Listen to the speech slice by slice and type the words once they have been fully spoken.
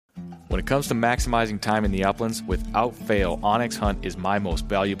When it comes to maximizing time in the uplands, without fail, onX Hunt is my most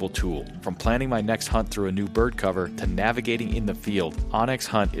valuable tool. From planning my next hunt through a new bird cover to navigating in the field, onX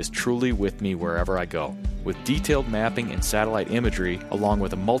Hunt is truly with me wherever I go. With detailed mapping and satellite imagery, along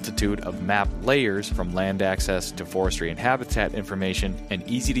with a multitude of map layers from land access to forestry and habitat information, and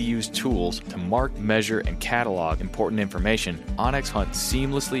easy-to-use tools to mark, measure, and catalog important information, onX Hunt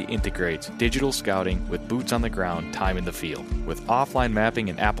seamlessly integrates digital scouting with boots on the ground time in the field. With offline mapping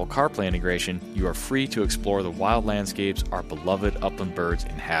and Apple CarPlay integration, you are free to explore the wild landscapes our beloved upland birds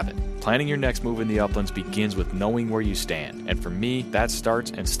inhabit. Planning your next move in the uplands begins with knowing where you stand, and for me, that starts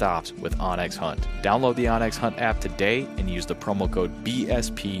and stops with onX Hunt. Download the onX Hunt app today and use the promo code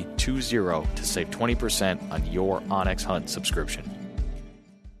BSP20 to save 20% on your onX Hunt subscription.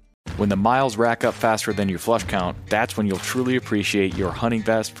 When the miles rack up faster than your flush count, that's when you'll truly appreciate your hunting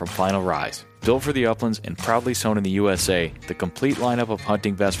vest from Final Rise. Built for the uplands and proudly sewn in the USA, the complete lineup of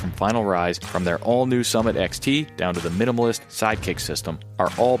hunting vests from Final Rise, from their all-new Summit XT down to the minimalist Sidekick system,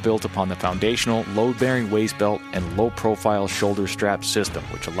 are all built upon the foundational load-bearing waist belt and low-profile shoulder strap system,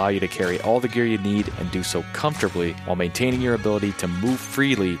 which allow you to carry all the gear you need and do so comfortably while maintaining your ability to move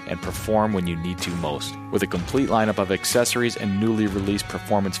freely and perform when you need to most. With a complete lineup of accessories and newly released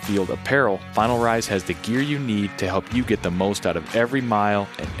performance field apparel, Final Rise has the gear you need to help you get the most out of every mile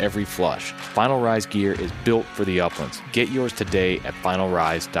and every flush. Final Rise gear is built for the uplands. Get yours today at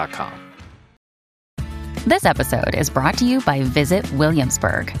finalrise.com. This episode is brought to you by Visit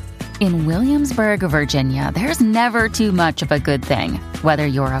Williamsburg. In Williamsburg, Virginia, there's never too much of a good thing. Whether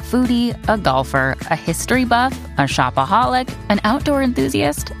you're a foodie, a golfer, a history buff, a shopaholic, an outdoor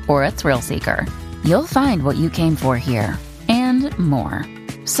enthusiast, or a thrill seeker, you'll find what you came for here and more.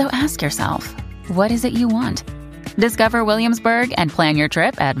 So ask yourself, what is it you want? Discover Williamsburg and plan your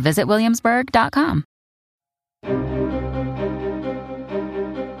trip at visitwilliamsburg.com.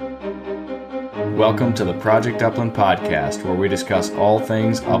 Welcome to the Project Upland podcast, where we discuss all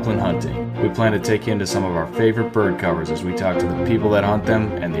things upland hunting. We plan to take you into some of our favorite bird covers as we talk to the people that hunt them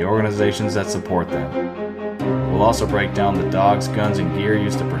and the organizations that support them. We'll also break down the dogs, guns, and gear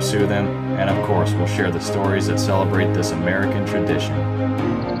used to pursue them, and of course, we'll share the stories that celebrate this American tradition.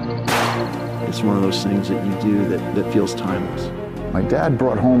 It's one of those things that you do that feels timeless. My dad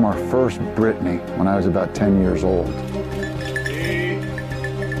brought home our first Brittany when I was about 10 years old.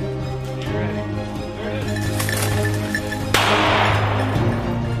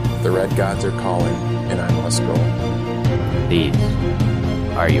 The red gods are calling, and I must go. These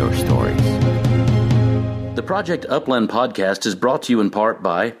are your stories. The Project Upland podcast is brought to you in part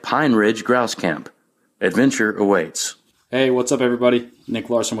by Pine Ridge Grouse Camp. Adventure awaits. Hey, what's up, everybody? Nick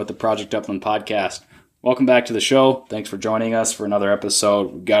Larson with the Project Upland podcast. Welcome back to the show. Thanks for joining us for another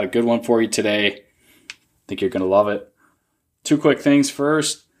episode. We've got a good one for you today. I think you're going to love it. Two quick things.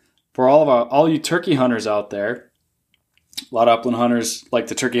 First, for all you turkey hunters out there, a lot of upland hunters like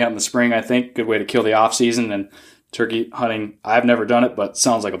to turkey hunt in the spring, I think. Good way to kill the off season. And turkey hunting, I've never done it, but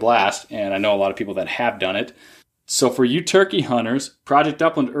sounds like a blast. And I know a lot of people that have done it. So for you turkey hunters, Project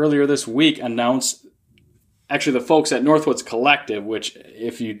Upland earlier this week announced, actually the folks at Northwoods Collective, which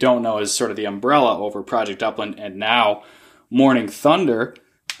if you don't know is sort of the umbrella over Project Upland and now Morning Thunder,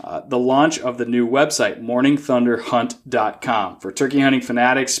 the launch of the new website, morningthunderhunt.com. For turkey hunting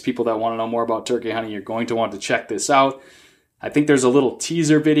fanatics, people that want to know more about turkey hunting, you're going to want to check this out. I think there's a little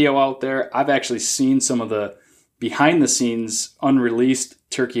teaser video out there. I've actually seen some of the behind the scenes unreleased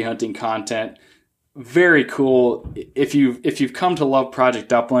turkey hunting content. Very cool. If you've come to love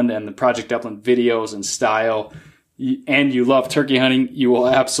Project Upland and the Project Upland videos and style, and you love turkey hunting, you will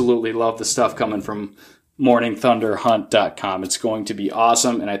absolutely love the stuff coming from morningthunderhunt.com. It's going to be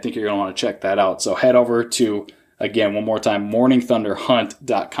awesome, and I think you're going to want to check that out. So head over to, again, one more time,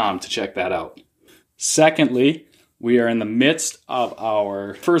 morningthunderhunt.com to check that out. Secondly, we are in the midst of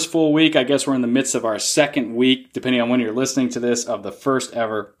our first full week. I guess we're in the midst of our second week, depending on when you're listening to this, of the first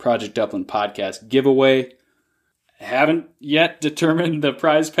ever Project Upland podcast giveaway. I haven't yet determined the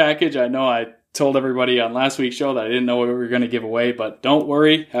prize package. I know I told everybody on last week's show that I didn't know what we were going to give away, but don't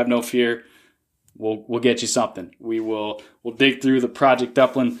worry, have no fear. We'll get you something. We'll dig through the Project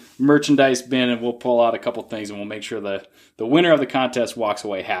Upland merchandise bin and we'll pull out a couple things and we'll make sure the winner of the contest walks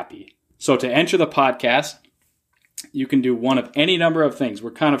away happy. So to enter the podcast, you can do one of any number of things.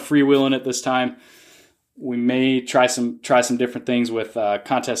 We're kind of freewheeling it this time. We may try some different things with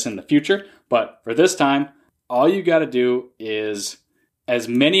contests in the future, but for this time, all you got to do is as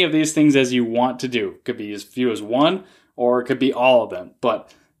many of these things as you want to do. It could be as few as one, or it could be all of them.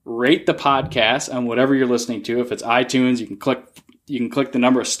 But rate the podcast on whatever you're listening to. If it's iTunes, you can click the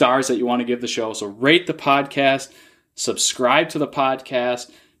number of stars that you want to give the show. So rate the podcast, subscribe to the podcast,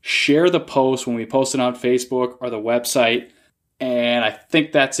 share the post when we post it on Facebook or the website. And I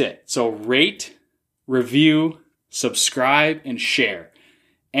think that's it. So rate, review, subscribe, and share.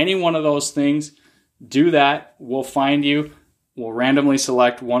 Any one of those things, do that. We'll find you. We'll randomly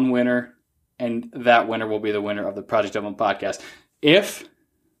select one winner, and that winner will be the winner of the Project Upland podcast. If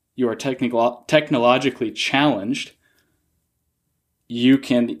you are technologically challenged, you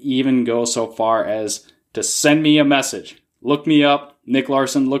can even go so far as to send me a message. Look me up, Nick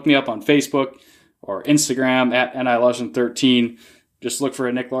Larson. Look me up on Facebook or Instagram at NILarson13. Just look for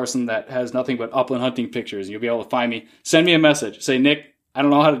a Nick Larson that has nothing but upland hunting pictures. You'll be able to find me. Send me a message. Say, Nick, I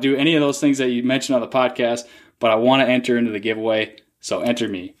don't know how to do any of those things that you mentioned on the podcast, but I want to enter into the giveaway, so enter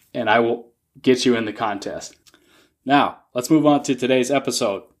me, and I will get you in the contest. Now, let's move on to today's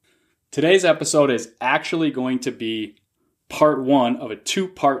episode. Today's episode is actually going to be part one of a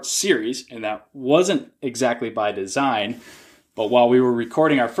two-part series, and that wasn't exactly by design, but while we were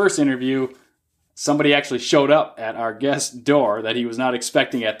recording our first interview, somebody actually showed up at our guest's door that he was not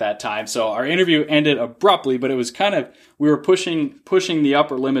expecting at that time. So our interview ended abruptly, but it was kind of, we were pushing the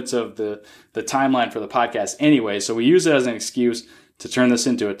upper limits of the timeline for the podcast anyway. So we use it as an excuse to turn this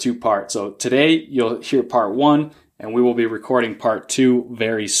into a two-part. So today you'll hear part one, and we will be recording part two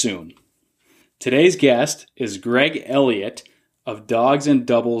very soon. Today's guest is Greg Elliott of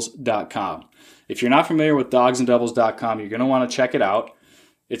dogsanddoubles.com. If you're not familiar with dogsanddoubles.com, you're going to want to check it out.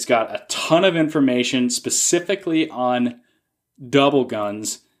 It's got a ton of information specifically on double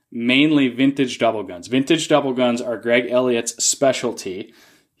guns, mainly vintage double guns. Vintage double guns are Greg Elliott's specialty.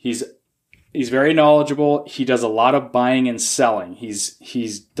 He's very knowledgeable. He does a lot of buying and selling. He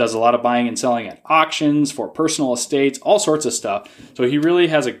does a lot of buying and selling at auctions, for personal estates, all sorts of stuff. So he really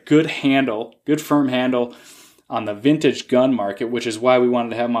has a good firm handle on the vintage gun market, which is why we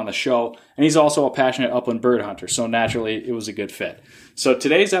wanted to have him on the show. And he's also a passionate upland bird hunter, so naturally it was a good fit. So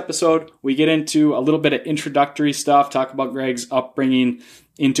today's episode, we get into a little bit of introductory stuff, talk about Greg's upbringing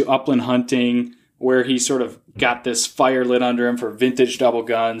into upland hunting, where he sort of got this fire lit under him for vintage double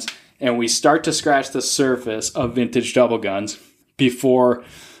guns, and we start to scratch the surface of vintage double guns before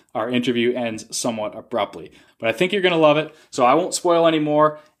our interview ends somewhat abruptly. But I think you're going to love it, so I won't spoil any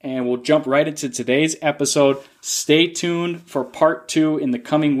more, and we'll jump right into today's episode. Stay tuned for part two in the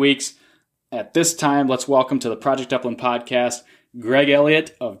coming weeks. At this time, let's welcome to the Project Upland podcast, Greg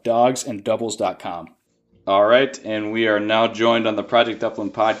Elliott of dogsanddoubles.com. All right, and we are now joined on the Project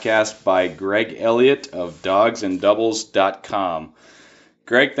Upland podcast by Greg Elliott of dogsanddoubles.com.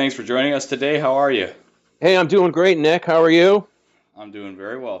 Greg, thanks for joining us today. How are you? Hey, I'm doing great, Nick. How are you? I'm doing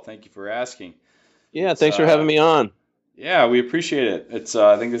very well. Thank you for asking. Yeah, thanks for having me on. Yeah, we appreciate it. It's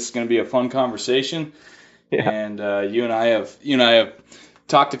I think this is going to be a fun conversation. Yeah. And you and I have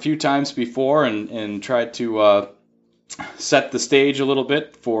talked a few times before and tried to set the stage a little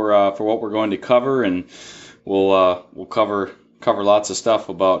bit for what we're going to cover, and we'll cover lots of stuff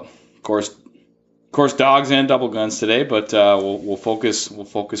about, of course, dogs and double guns today, but we'll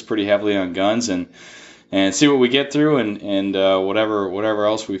focus pretty heavily on guns and see what we get through, and whatever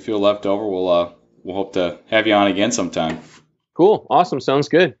else we feel left over, we'll hope to have you on again sometime. Cool, awesome, sounds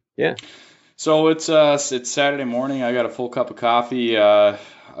good. Yeah. So it's Saturday morning. I got a full cup of coffee. Where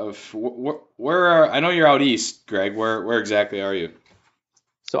I know you're out east, Greg. Where exactly are you?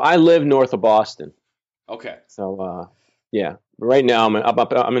 So I live north of Boston. Okay. So yeah, right now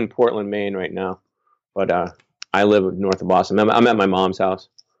I'm in Portland, Maine right now, but I live north of Boston. I'm at my mom's house.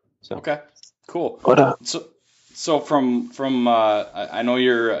 So. Okay. Cool. But, so from I know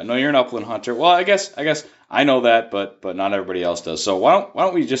you're an upland hunter. Well, I guess I know that, but not everybody else does. So why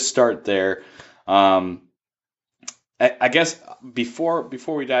don't we just start there? I guess before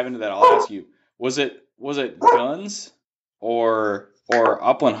we dive into that, I'll ask you: was it guns or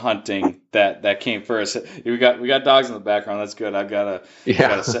upland hunting that came first? We got dogs in the background. That's good. I got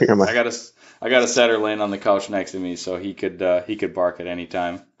a setter laying on the couch next to me, so he could bark at any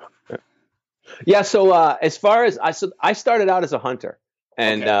time. Yeah. So as far as I started out as a hunter,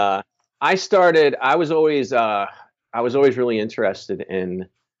 and okay. I was always really interested in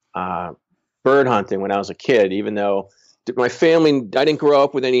bird hunting when I was a kid, even though my family, I didn't grow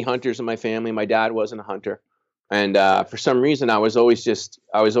up with any hunters in my family. My dad wasn't a hunter. And for some reason, I was always just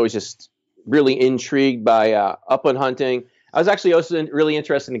really intrigued by upland hunting. I was actually also really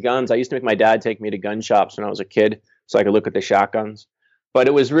interested in guns. I used to make my dad take me to gun shops when I was a kid so I could look at the shotguns. But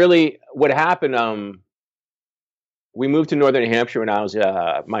it was really what happened. We moved to Northern New Hampshire when I was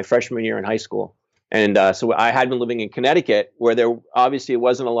my freshman year in high school. And so I had been living in Connecticut, where there obviously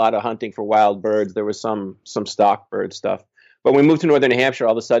wasn't a lot of hunting for wild birds. There was some stock bird stuff. But when we moved to Northern New Hampshire,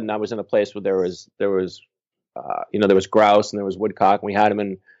 all of a sudden I was in a place where there was grouse and there was woodcock. And we had them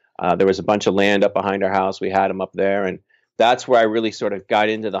in There was a bunch of land up behind our house. We had them up there, and that's where I really sort of got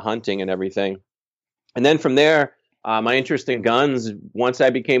into the hunting and everything. And then from there, my interest in guns, once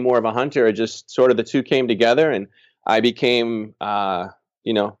I became more of a hunter, it just sort of the two came together, and I became,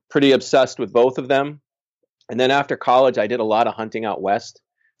 pretty obsessed with both of them. And then after college, I did a lot of hunting out west.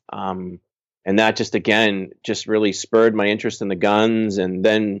 And that just really spurred my interest in the guns. And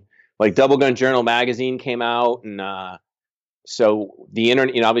then like Double Gun Journal magazine came out. And so the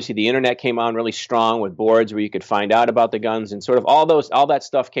internet, obviously the internet came on really strong with boards where you could find out about the guns, and sort of all that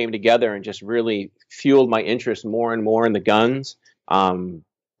stuff came together and just really fueled my interest more and more in the guns.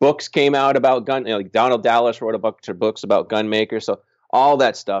 Books came out about gun, like Donald Dallas wrote a bunch of books about gun makers. So all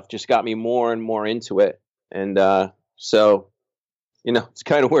that stuff just got me more and more into it. And so, it's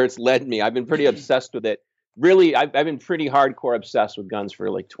kind of where it's led me. I've been pretty obsessed with it. Really, I've been pretty hardcore obsessed with guns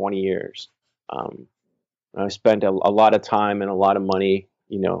for like 20 years. I spent a lot of time and a lot of money,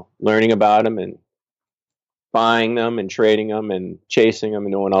 learning about them and buying them and trading them and chasing them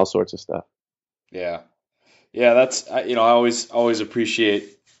and doing all sorts of stuff. Yeah. Yeah. That's, I always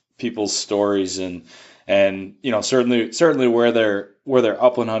appreciate people's stories and certainly where their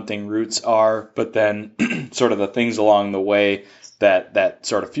upland hunting roots are, but then sort of the things along the way that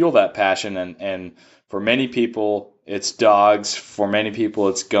sort of fuel that passion. And for many people, it's dogs. For many people,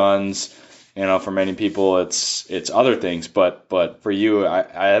 it's guns. For many people, it's other things. But for you,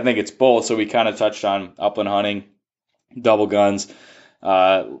 I think it's both. So we kind of touched on upland hunting, double guns.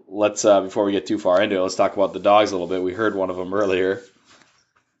 Let's before we get too far into it, let's talk about the dogs a little bit. We heard one of them earlier.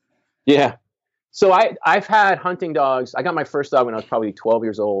 Yeah. So I've had hunting dogs. I got my first dog when I was probably 12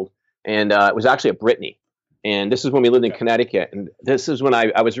 years old, and it was actually a Brittany. And this is when we lived in Connecticut. And this is when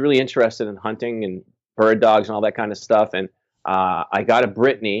I was really interested in hunting and bird dogs and all that kind of stuff. And I got a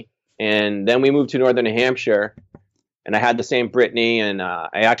Brittany, and then we moved to northern New Hampshire, and I had the same Brittany. And I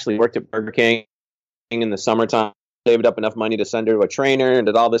actually worked at Burger King in the summertime, saved up enough money to send her to a trainer and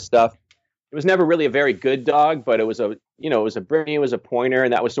did all this stuff. It was never really a very good dog, but it was a Brittany, it was a pointer,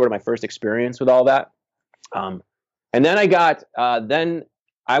 and that was sort of my first experience with all that. And then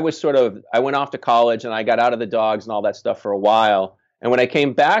I went off to college, and I got out of the dogs and all that stuff for a while. And when I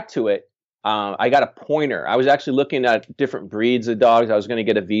came back to it, I got a pointer. I was actually looking at different breeds of dogs. I was going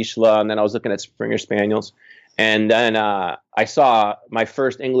to get a Vizsla, and then I was looking at Springer Spaniels. And then I saw my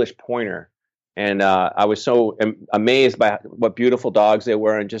first English pointer, and I was so amazed by what beautiful dogs they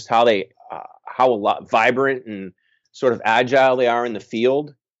were, and just how vibrant and sort of agile they are in the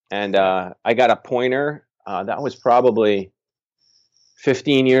field. And I got a pointer. That was probably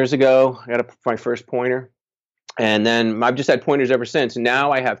 15 years ago. I got my first pointer. And then I've just had pointers ever since. And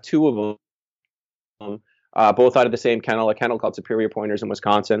now I have two of them, both out of the same kennel, a kennel called Superior Pointers in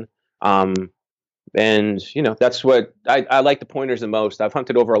Wisconsin. And, that's what I like the pointers the most. I've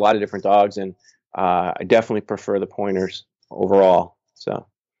hunted over a lot of different dogs, and I definitely prefer the pointers overall. So.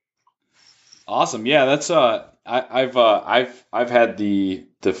 Awesome. Yeah, that's I've had the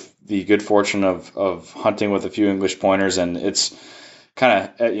good fortune of hunting with a few English pointers, and it's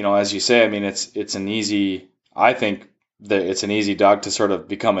kind of, as you say, I mean, it's an easy, I think that it's an easy dog to sort of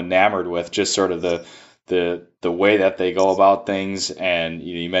become enamored with, just sort of the way that they go about things. And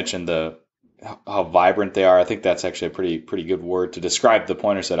you mentioned how vibrant they are. I think that's actually a pretty good word to describe the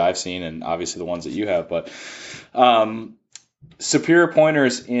pointers that I've seen, and obviously the ones that you have. But Superior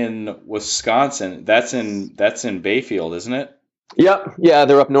Pointers in Wisconsin, that's in Bayfield, isn't it? Yep. Yeah,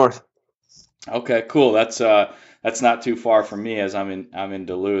 they're up north. Okay, cool. That's not too far from me, as I'm in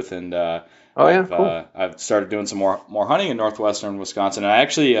Duluth, and cool. I've started doing some more hunting in northwestern Wisconsin. And I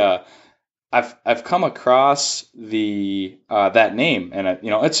actually I've come across that name, and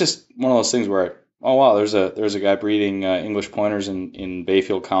it's just one of those things where, oh wow, there's a guy breeding English pointers in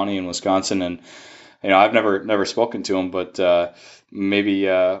Bayfield County in Wisconsin, and I've never spoken to him, but maybe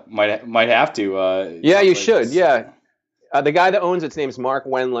might have to. Yeah, you should. Yeah, the guy that owns it's name's Mark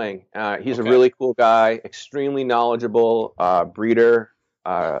Wendling. He's a really cool guy, extremely knowledgeable breeder,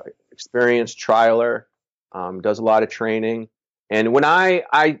 experienced trialer, does a lot of training. And when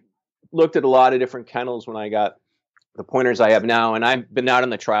I looked at a lot of different kennels when I got the pointers I have now, and I've been out on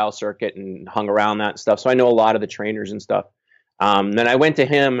the trial circuit and hung around that and stuff, so I know a lot of the trainers and stuff. Then I went to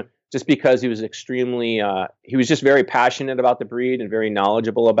him just because he was he was just very passionate about the breed and very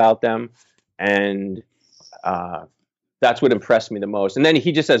knowledgeable about them. And that's what impressed me the most. And then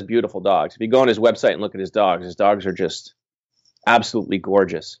he just has beautiful dogs. If you go on his website and look at his dogs are just absolutely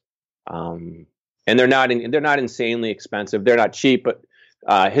gorgeous. And they're not insanely expensive. They're not cheap, but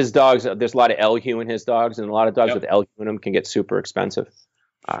his dogs, there's a lot of LHU in his dogs, and a lot of dogs with LHU in them can get super expensive.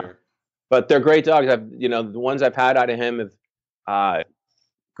 Sure. But they're great dogs. The ones I've had out of him have,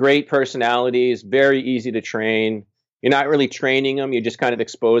 great personalities, very easy to train. You're not really training them; you just kind of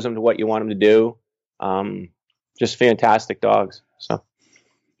expose them to what you want them to do. Just fantastic dogs. So.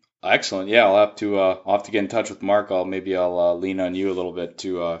 Excellent. Yeah, I'll have to get in touch with Mark. I'll lean on you a little bit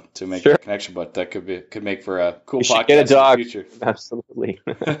to make Sure. a connection, but that could make for a cool You podcast should get a dog. in the future. Absolutely.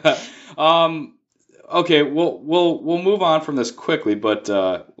 Okay, we'll move on from this quickly, but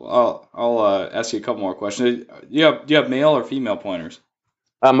I'll ask you a couple more questions. Do you have male or female pointers?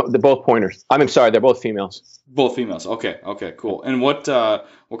 They're both pointers. I'm sorry, they're both females. Both females. Okay, cool. And what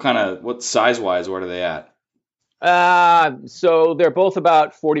size wise, what are they at? So they're both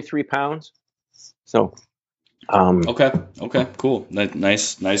about 43 pounds. So, okay, cool.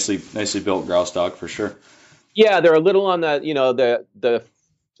 Nicely built grouse dog for sure. Yeah, they're a little on the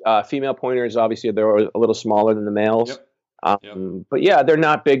female pointers. Obviously, they're a little smaller than the males. Yep. But yeah, they're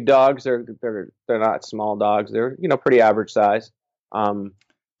not big dogs. They're not small dogs. They're pretty average size.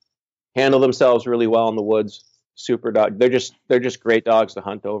 Handle themselves really well in the woods. Super dog. They're just great dogs to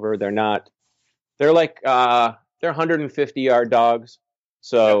hunt over. They're 150-yard dogs.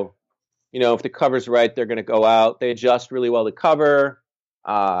 So, if the cover's right, they're going to go out. They adjust really well to cover.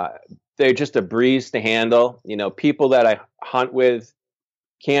 They're just a breeze to handle. People that I hunt with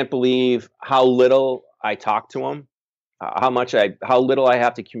can't believe how little I talk to them, how little I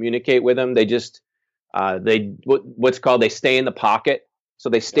have to communicate with them. They just, they stay in the pocket. So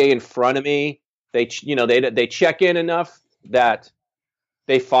they stay in front of me. They check in enough that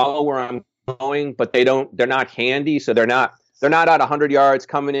they follow where I'm going, but they're not handy. So they're not at 100 yards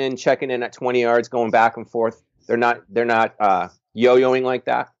coming in, checking in at 20 yards, going back and forth. They're not yo-yoing like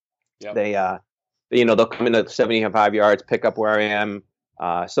that. Yep. They'll come in at 75 yards, pick up where I am.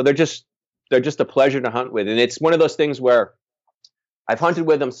 So they're just a pleasure to hunt with. And it's one of those things where I've hunted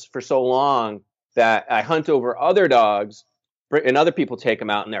with them for so long that I hunt over other dogs and other people take them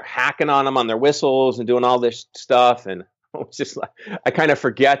out and they're hacking on them on their whistles and doing all this stuff. And it's just like, I kind of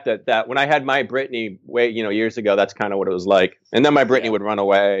forget that when I had my Brittany years ago, that's kind of what it was like. And then my Brittany would run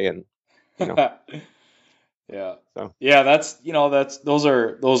away and, Yeah. So. Yeah. Those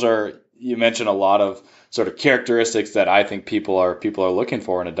are, you mentioned a lot of sort of characteristics that I think people are looking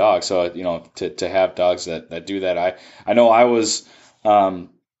for in a dog. So, to have dogs that do that. I know I was, when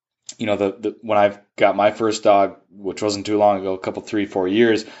I got my first dog, which wasn't too long ago, 3-4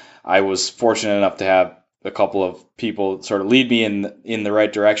 years, I was fortunate enough to have a couple of people sort of lead me in the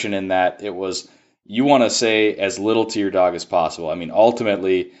right direction, in that it was, you want to say as little to your dog as possible. I mean,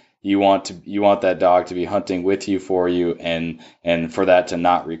 ultimately you want that dog to be hunting with you, for you, and for that to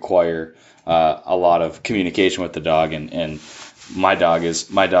not require a lot of communication with the dog. And my dog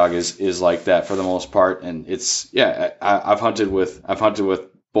is like that for the most part. And it's, I've hunted with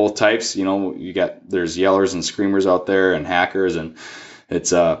both types. There's yellers and screamers out there and hackers, and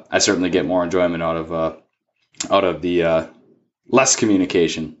it's I certainly get more enjoyment out of the less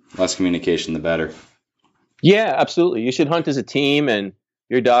communication. Less communication, the better. Yeah, absolutely. You should hunt as a team, and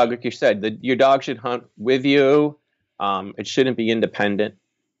your dog, like you said, your dog should hunt with you. It shouldn't be independent,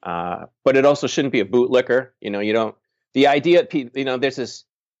 but it also shouldn't be a bootlicker. The idea,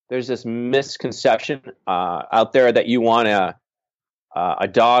 there's this misconception out there that you want a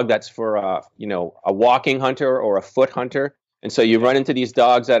dog that's for a walking hunter or a foot hunter. And so you run into these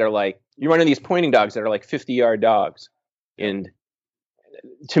dogs that are you run into these pointing dogs that are 50-yard dogs. And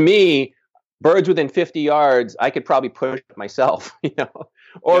to me, birds within 50 yards, I could probably push myself,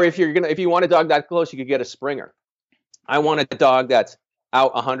 or if you want a dog that close, you could get a Springer. I want a dog that's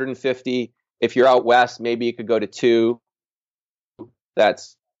out 150. If you're out west, maybe you could go to 2.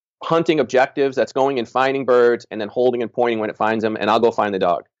 That's hunting objectives, that's going and finding birds and then holding and pointing when it finds them, and I'll go find the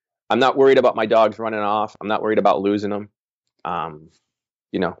dog. I'm not worried about my dogs running off. I'm not worried about losing them.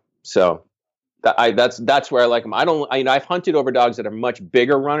 So that's where I like them. I've hunted over dogs that are much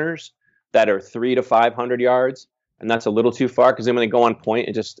bigger runners that are 300 to 500 yards, and that's a little too far, because then when they go on point,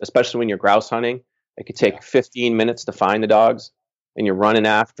 it just, especially when you're grouse hunting, it could take 15 minutes to find the dogs, and you're running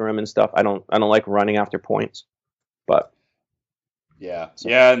after them and stuff. I don't like running after points, but. Yeah,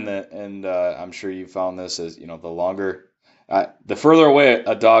 and I'm sure you found this as the further away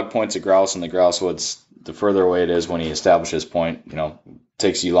a dog points a grouse in the grouse woods, the further away it is when he establishes point. It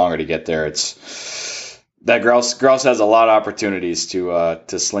takes you longer to get there. It's that grouse has a lot of opportunities to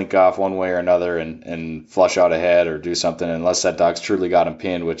slink off one way or another and flush out ahead or do something, unless that dog's truly got him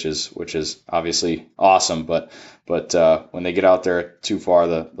pinned, which is obviously awesome. But when they get out there too far,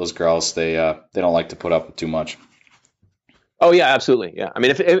 those grouse they don't like to put up with too much. Oh yeah, absolutely. Yeah. I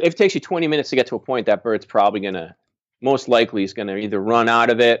mean, if it takes you 20 minutes to get to a point, that bird's probably most likely is going to either run out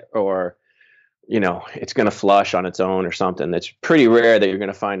of it or, it's going to flush on its own or something. It's pretty rare that you're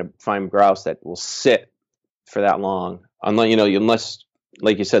going to find grouse that will sit for that long, unless,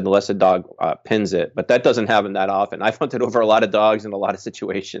 like you said, unless a dog pins it. But that doesn't happen that often. I've hunted over a lot of dogs in a lot of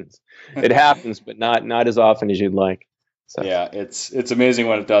situations. It happens, but not as often as you'd like. So. Yeah, it's amazing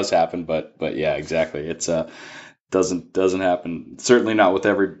when it does happen, but yeah, exactly. It's doesn't happen. Certainly not with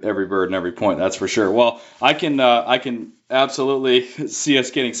every bird and every point. That's for sure. Well, I can absolutely see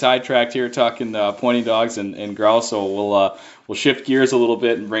us getting sidetracked here talking pointing dogs and grouse. So we'll shift gears a little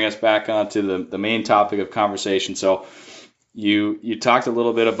bit and bring us back onto the main topic of conversation. So you talked a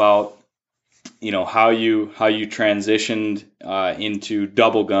little bit about how you transitioned into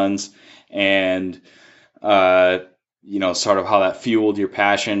double guns and sort of how that fueled your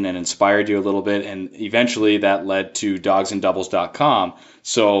passion and inspired you a little bit, and eventually that led to dogsanddoubles.com.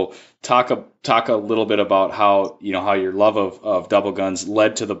 So talk a little bit about how your love of double guns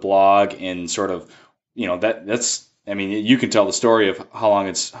led to the blog, and sort of that's you can tell the story of how long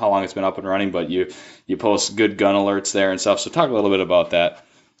it's been up and running, but you post good gun alerts there and stuff. So talk a little bit about that.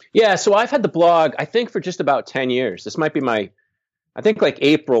 Yeah, so I've had the blog, I think, for just about 10 years. This might be I think like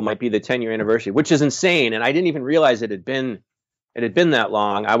April might be the 10-year anniversary, which is insane. And I didn't even realize it had been that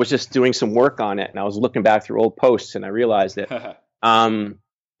long. I was just doing some work on it, and I was looking back through old posts, and I realized it. And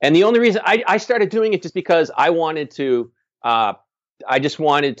the only reason I started doing it just because I just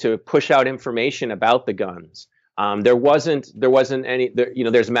wanted to push out information about the guns. There wasn't any,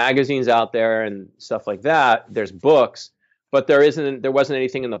 there's magazines out there and stuff like that. There's books, but there wasn't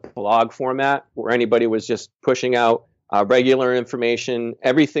anything in the blog format where anybody was just pushing out regular information,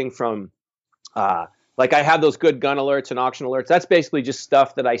 everything from, like I have those good gun alerts and auction alerts. That's basically just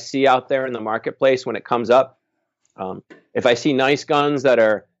stuff that I see out there in the marketplace when it comes up. If I see nice guns that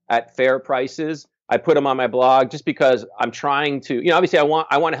are at fair prices, I put them on my blog just because I'm trying to, obviously I want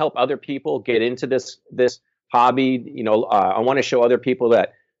to help other people get into this hobby. I want to show other people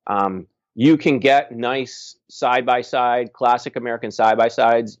that, you can get nice side-by-side, classic American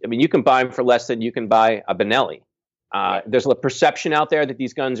side-by-sides. You can buy them for less than you can buy a Benelli. There's a perception out there that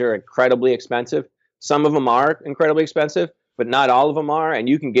these guns are incredibly expensive. Some of them are incredibly expensive, but not all of them are. And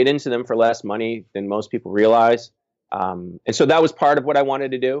you can get into them for less money than most people realize. And so that was part of what I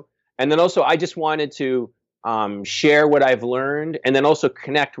wanted to do. And then also I just wanted to share what I've learned, and then also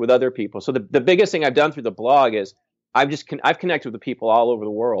connect with other people. So the biggest thing I've done through the blog is I've connected with people all over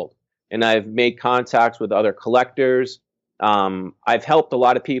the world, and I've made contacts with other collectors. I've helped a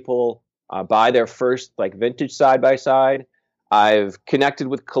lot of people buy their first vintage side-by-side. I've connected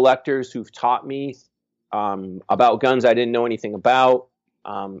with collectors who've taught me about guns I didn't know anything about.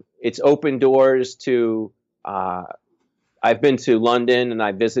 It's opened doors to, I've been to London and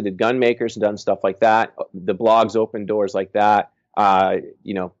I visited gun makers and done stuff like that. The blog's opened doors like that.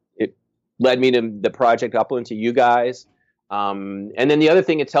 It led me to the Project Upland, to you guys. And then the other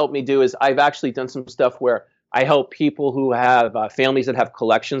thing it's helped me do is I've actually done some stuff where I help people who have families that have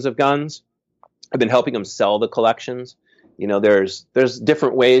collections of guns. I've been helping them sell the collections. There's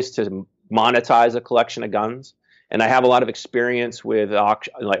different ways to monetize a collection of guns, and I have a lot of experience with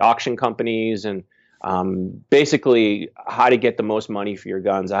auction companies and basically how to get the most money for your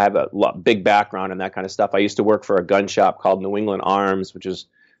guns. I have a big background in that kind of stuff. I used to work for a gun shop called New England Arms, which is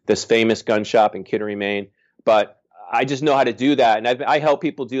this famous gun shop in Kittery, Maine. But I just know how to do that, and I help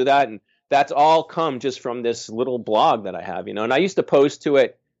people do that, and that's all come just from this little blog that I have, And I used to post to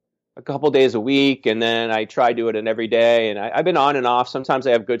it a couple days a week, and then I try to do it every day, and I've been on and off. Sometimes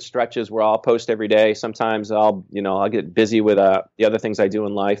I have good stretches where I'll post every day. Sometimes I'll get busy with the other things I do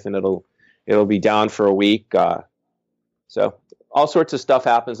in life, and it'll be down for a week. So all sorts of stuff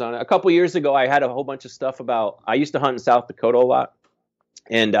happens on it. A couple years ago, I had a whole bunch of stuff about. I used to hunt in South Dakota a lot,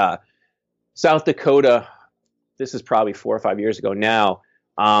 and South Dakota. This is probably 4 or 5 years ago now.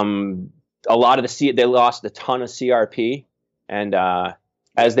 A lot of they lost a ton of CRP, and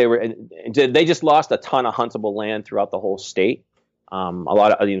they just lost a ton of huntable land throughout the whole state. A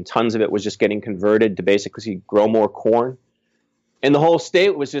lot of tons of it was just getting converted to basically grow more corn, and the whole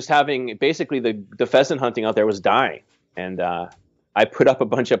state was just having basically the pheasant hunting out there was dying. And I put up a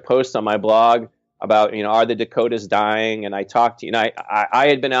bunch of posts on my blog about are the Dakotas dying, and I talked to I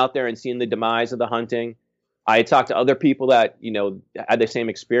had been out there and seen the demise of the hunting. I had talked to other people that had the same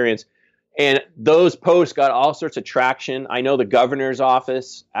experience. And those posts got all sorts of traction. I know the governor's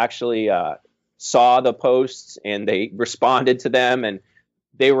office actually saw the posts, and they responded to them. And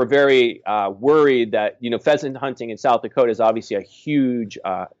they were very worried that, pheasant hunting in South Dakota is obviously a huge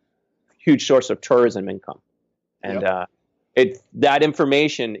source of tourism income. And that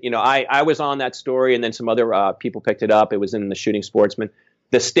information, I was on that story, and then some other people picked it up. It was in the Shooting Sportsman.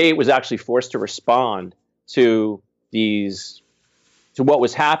 the state was actually forced to respond to what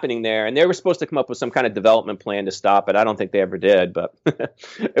was happening there, and they were supposed to come up with some kind of development plan to stop it. I don't think they ever did, but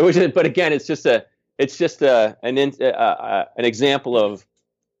But again, it's just an example of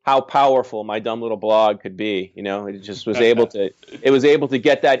how powerful my dumb little blog could be. It just was able to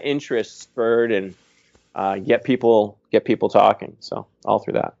get that interest spurred and get people talking. So all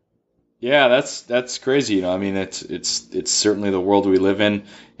through that. Yeah, that's crazy. I mean, it's certainly the world we live in.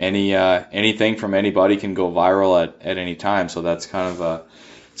 Anything from anybody can go viral at any time. So that's kind of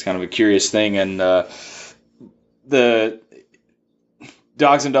a curious thing. And the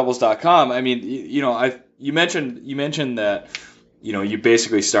dogsanddoubles.com. I mean, you mentioned that you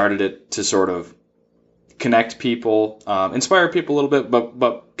basically started it to sort of connect people, inspire people a little bit,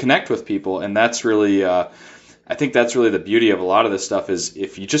 but connect with people, and that's really. I think that's really the beauty of a lot of this stuff is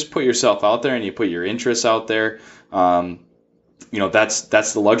if you just put yourself out there and you put your interests out there, that's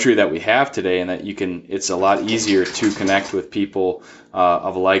the luxury that we have today, and that it's a lot easier to connect with people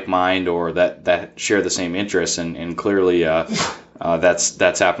of a like mind or that share the same interests, and clearly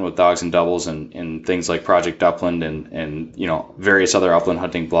that's happened with Dogs and Doubles and things like Project Upland and various other upland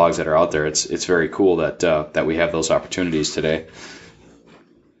hunting blogs that are out there. It's very cool that we have those opportunities today.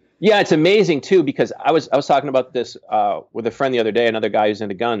 Yeah, it's amazing too, because I was talking about this with a friend the other day, another guy who's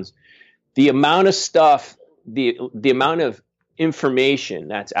into guns. The amount of stuff, the amount of information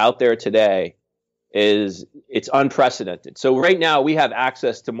that's out there today it's unprecedented. So right now we have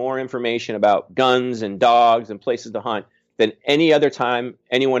access to more information about guns and dogs and places to hunt than any other time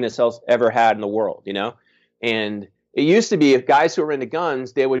anyone else ever had in the world, And it used to be if guys who were into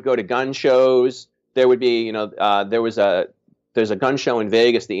guns, they would go to gun shows. There would be, there's a gun show in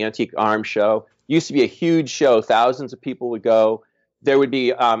Vegas, the Antique Arms Show. Used to be a huge show. Thousands of people would go. There would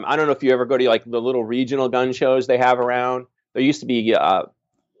be, I don't know if you ever go to like the little regional gun shows they have around. There used to be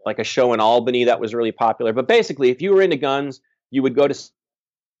like a show in Albany that was really popular. But basically, if you were into guns, you would go to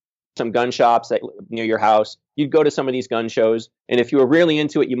some gun shops near your house. You'd go to some of these gun shows. And if you were really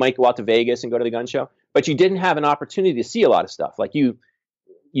into it, you might go out to Vegas and go to the gun show. But you didn't have an opportunity to see a lot of stuff. Like you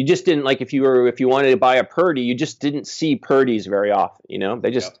just didn't, like if you wanted to buy a Purdy, you just didn't see Purdy's very often.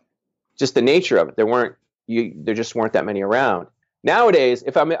 They just the nature of it. There just weren't that many around. Nowadays,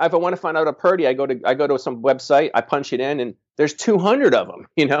 if I want to find out a Purdy, I go to some website, I punch it in, and there's 200 of them,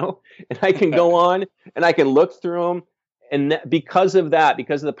 and I can go on and I can look through them. And because of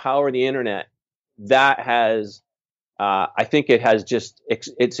the power of the internet, that has, I think it has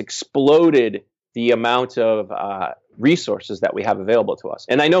it's exploded the amount of resources that we have available to us.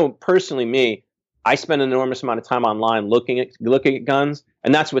 And I know personally, I spend an enormous amount of time online looking at guns,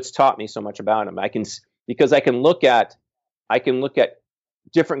 and that's what's taught me so much about them. I can look at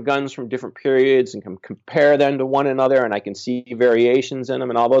different guns from different periods and can compare them to one another, and I can see variations in them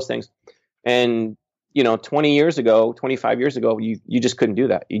and all those things. And 20 years ago, 25 years ago, you just couldn't do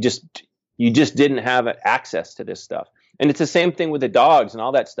that. You just didn't have access to this stuff. And it's the same thing with the dogs and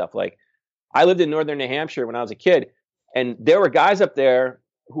all that stuff. Like I lived in northern New Hampshire when I was a kid, and there were guys up there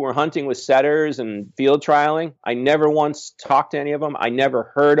who were hunting with setters and field trialing. I never once talked to any of them. I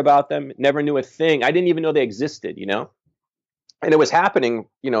never heard about them, never knew a thing. I didn't even know they existed, and it was happening,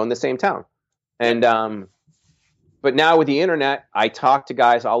 in the same town. And, but now with the internet, I talk to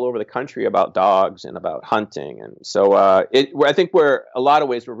guys all over the country about dogs and about hunting. And so, I think a lot of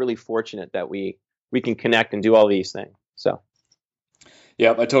ways we're really fortunate that we can connect and do all these things. So.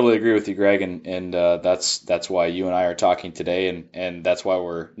 Yeah, I totally agree with you, Greg, and that's why you and I are talking today, and that's why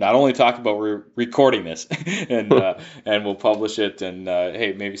we're not only talking about we're recording this, and we'll publish it, and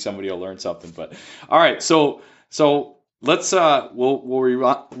hey, maybe somebody will learn something. But all right, so let's we'll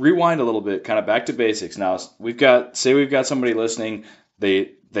rewind a little bit, kind of back to basics. Now we've got somebody listening,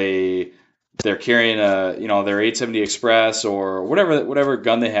 they're carrying their 870 Express or whatever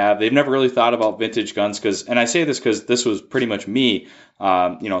gun they have. They've never really thought about vintage guns and I say this because this was pretty much me,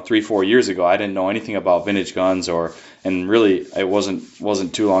 3-4 years ago. I didn't know anything about vintage guns and really it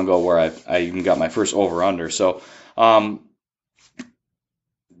wasn't too long ago where I even got my first over-under. So,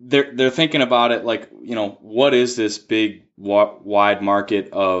 they're thinking about it like, what is this big wide market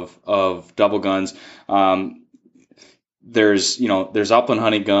of double guns? There's upland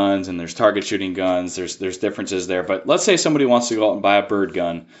hunting guns and there's target shooting guns. There's differences there. But let's say somebody wants to go out and buy a bird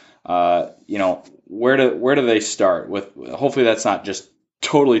gun. Where do they start with? Hopefully that's not just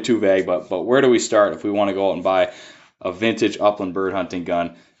totally too vague, but where do we start if we want to go out and buy a vintage upland bird hunting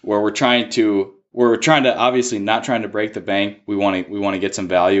gun where we're trying to obviously not trying to break the bank. We want to get some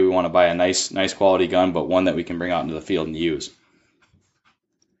value. We want to buy a nice quality gun, but one that we can bring out into the field and use.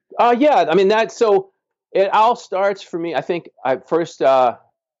 Yeah, I mean It all starts for me. I think I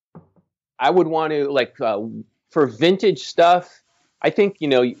would want to for vintage stuff. I think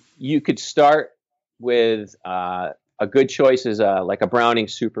you could start with a good choice is like a Browning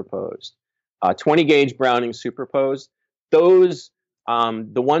Superposed, 20 gauge Browning Superposed. Those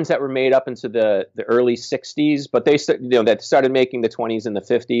the ones that were made up into the early 60s, but that started making the 20s and the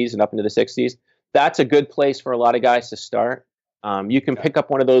 50s and up into the 60s. That's a good place for a lot of guys to start. You can pick up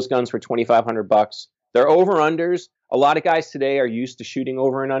one of those guns for $2,500. They're over-unders. A lot of guys today are used to shooting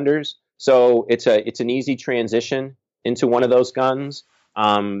over and unders, so it's an easy transition into one of those guns.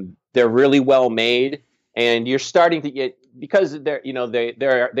 They're really well made, and you're starting to get, because they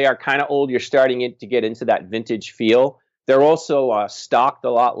are kind of old. You're starting to get into that vintage feel. They're also stocked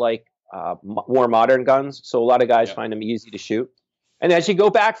a lot like more modern guns, so a lot of guys find them easy to shoot. And as you go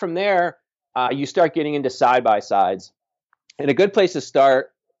back from there, you start getting into side-by-sides. And a good place to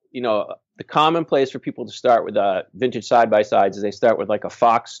start, the common place for people to start with vintage side-by-sides is they start with like a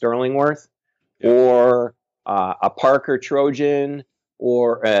Fox Sterlingworth or a Parker Trojan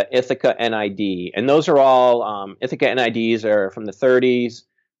or Ithaca NID. And those are all, Ithaca NIDs are from the 30s.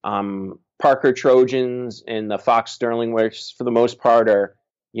 Parker Trojans and the Fox Sterlingworths, for the most part, are,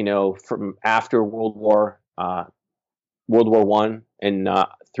 from after World War I and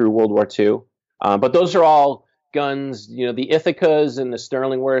through World War II. But those are all guns, the Ithacas and the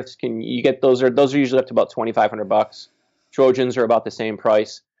Sterlingworths those are usually up to about $2,500. Trojans are about the same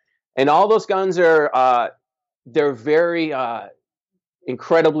price. And all those guns are, they're very,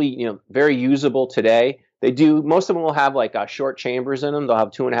 incredibly, very usable today. Most of them will have like short chambers in them. They'll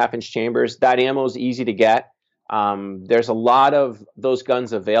have 2.5-inch chambers. That ammo is easy to get. There's a lot of those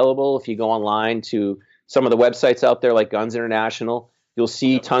guns available. If you go online to some of the websites out there, like Guns International, you'll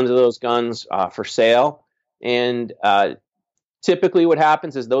see tons of those guns for sale. And typically what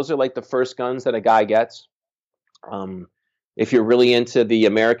happens is those are like the first guns that a guy gets. If you're really into the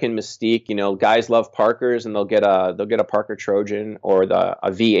American mystique, guys love Parkers, and they'll get a Parker Trojan or a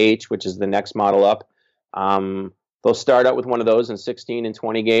VH, which is the next model up. They'll start out with one of those in 16 and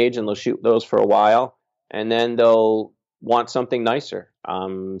 20 gauge, and they'll shoot those for a while, and then they'll want something nicer.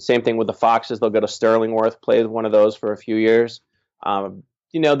 Same thing with the Foxes. They'll get a Sterlingworth, play with one of those for a few years.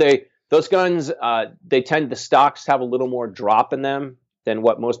 Those guns, the stocks have a little more drop in them than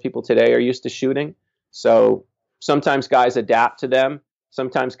what most people today are used to shooting. So sometimes guys adapt to them.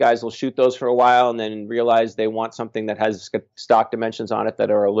 Sometimes guys will shoot those for a while and then realize they want something that has stock dimensions on it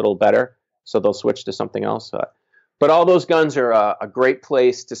that are a little better. So they'll switch to something else. But all those guns are a great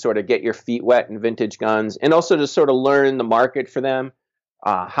place to sort of get your feet wet in vintage guns, and also to sort of learn the market for them,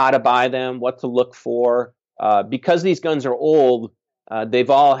 how to buy them, what to look for. Because these guns are old, they've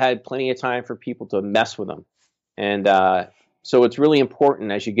all had plenty of time for people to mess with them. And so it's really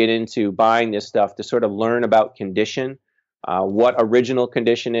important as you get into buying this stuff to sort of learn about condition, what original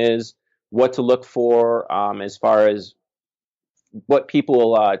condition is, what to look for as far as what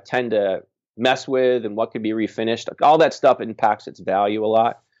people tend to mess with and what could be refinished. All that stuff impacts its value a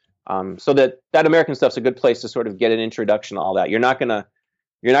lot. So that American stuff's a good place to sort of get an introduction to all that. You're not gonna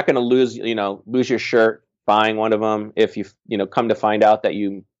lose your shirt buying one of them if you come to find out that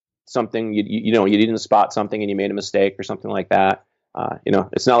you didn't spot something and you made a mistake or something like that.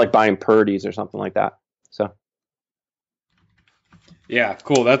 It's not like buying Purdy's or something like that. So. Yeah,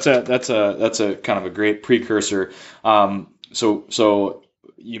 cool. That's a kind of a great precursor. So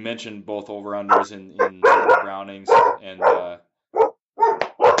you mentioned both over-unders in the Brownings and.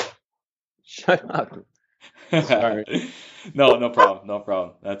 Shut up. Sorry. No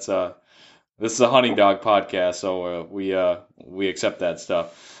problem. That's this is a hunting dog podcast, so we accept that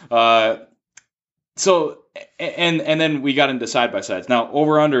stuff. So then we got into side-by-sides. Now,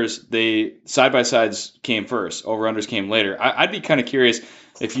 over-unders, side-by-sides came first. Over-unders came later. I'd be kind of curious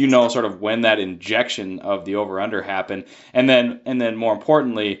if you know sort of when that injection of the over-under happened. And then more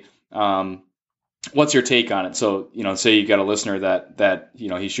importantly, what's your take on it? So, say you got a listener that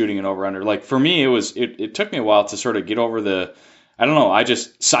he's shooting an over-under. Like for me, it took me a while to sort of get over I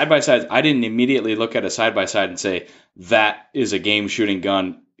just side-by-sides. I didn't immediately look at a side-by-side and say, that is a game shooting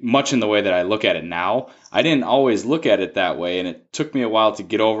gun, much in the way that I look at it now. I didn't always look at it that way, and it took me a while to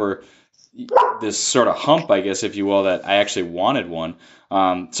get over this sort of hump, I guess, if you will, that I actually wanted one.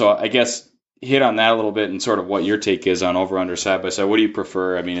 So I guess hit on that a little bit and sort of what your take is on over-under side-by-side. What do you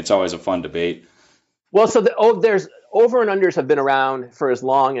prefer? I mean, it's always a fun debate. Well, so there's over and unders have been around for as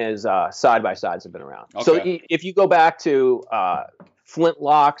long as side-by-sides have been around. Okay. So if you go back to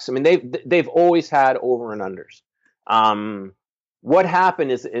flintlocks, I mean, they've always had over and unders. What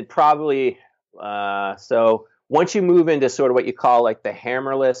happened is it probably so once you move into sort of what you call like the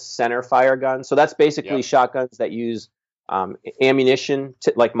hammerless center fire gun, so that's basically shotguns that use ammunition,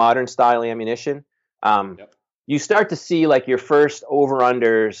 like modern style ammunition. You start to see like your first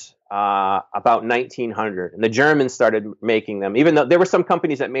over-unders about 1900, and the Germans started making them, even though there were some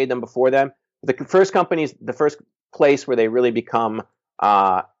companies that made them before them. The first place where they really become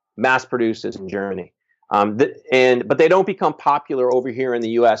mass produced is in Germany. But they don't become popular over here in the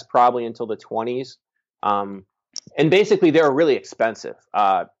U.S. probably until the 20s. And basically, they're really expensive.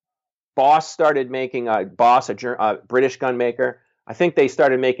 Boss started making a British gun maker. I think they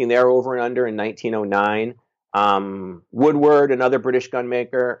started making their over and under in 1909. Woodward, another British gun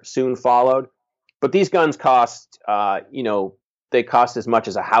maker, soon followed. But these guns cost, they cost as much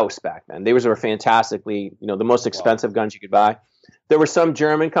as a house back then. They were fantastically, the most expensive guns you could buy. There were some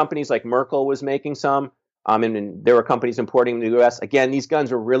German companies like Merkel was making some. And there were companies importing them to the U.S. Again, these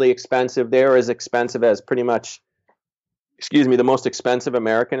guns were really expensive. They're as expensive as pretty much, the most expensive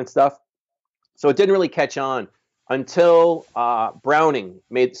American and stuff. So it didn't really catch on until Browning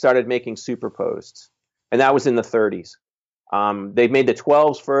started making superposed. And that was in the 30s. They made the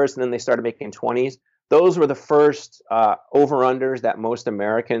 12s first, and then they started making 20s. Those were the first over-unders that most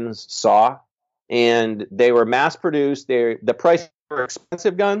Americans saw. And they were mass-produced. The price were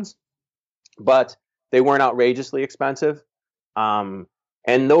expensive guns, but they weren't outrageously expensive. And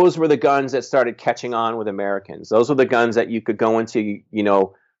those were the guns that started catching on with Americans. Those were the guns that you could go into,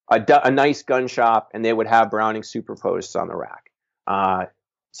 a nice gun shop, and they would have Browning superposed on the rack.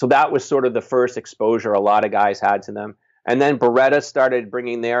 So that was sort of the first exposure a lot of guys had to them. And then Beretta started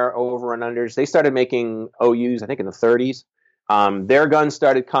bringing their over and unders. They started making OUs, I think, in the 30s. Their guns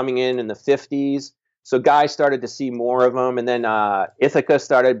started coming in the 50s. So guys started to see more of them, and then Ithaca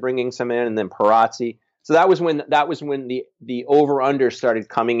started bringing some in, and then Perazzi. So that was when the over under started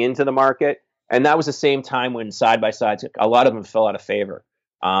coming into the market, and that was the same time when side by sides, a lot of them fell out of favor.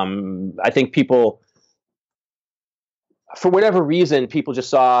 I think people, for whatever reason, people just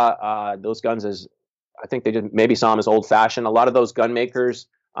saw those guns as, I think they maybe saw them as old fashioned. A lot of those gun makers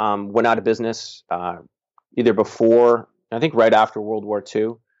went out of business either before, I think right after World War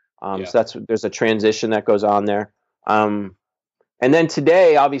II. So there's a transition that goes on there. And then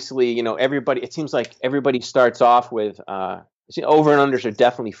today, obviously, it seems like everybody starts off with, over and unders are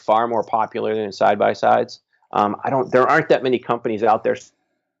definitely far more popular than side by sides. There aren't that many companies out there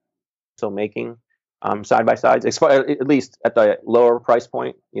still making side by sides, at least at the lower price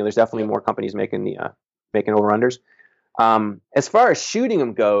point. There's definitely more companies making over unders. As far as shooting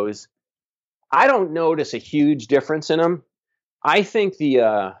them goes, I don't notice a huge difference in them. I think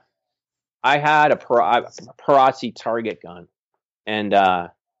I had a Perazzi target gun, and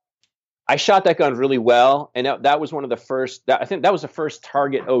I shot that gun really well. And that was one of the first. I think that was the first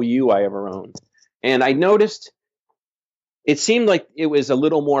target OU I ever owned. And I noticed it seemed like it was a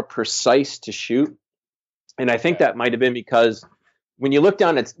little more precise to shoot. And I think that might have been because when you look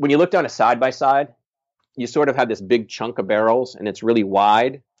down a side by side, you sort of have this big chunk of barrels, and it's really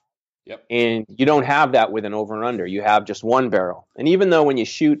wide. Yep. And you don't have that with an over and under. You have just one barrel. And even though when you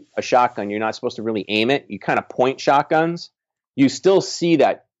shoot a shotgun, you're not supposed to really aim it, you kind of point shotguns, you still see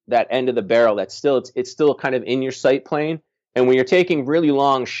that end of the barrel. It's still kind of in your sight plane. And when you're taking really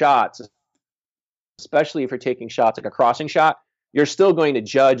long shots, especially if you're taking shots like a crossing shot, you're still going to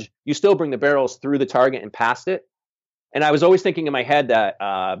judge. You still bring the barrels through the target and past it. And I was always thinking in my head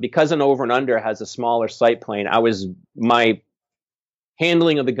that because an over and under has a smaller sight plane, my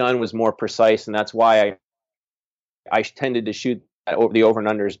handling of the gun was more precise, and that's why I tended to shoot the over and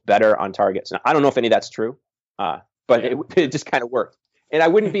unders better on targets. Now, I don't know if any of that's true, but it just kind of worked. And I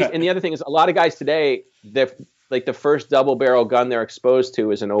wouldn't be. And the other thing is, a lot of guys today, the first double barrel gun they're exposed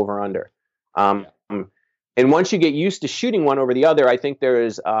to is an over under. And once you get used to shooting one over the other, I think there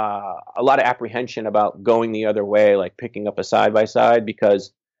is a lot of apprehension about going the other way, like picking up a side by side,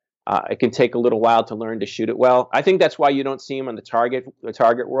 because it can take a little while to learn to shoot it well. I think that's why you don't see them on the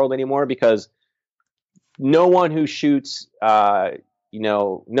target world anymore, because no one who shoots,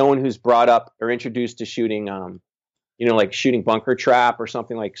 no one who's brought up or introduced to shooting, like shooting bunker trap or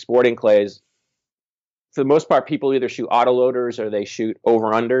something like sporting clays. For the most part, people either shoot autoloaders or they shoot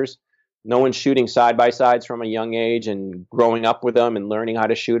over unders. No one's shooting side by sides from a young age and growing up with them and learning how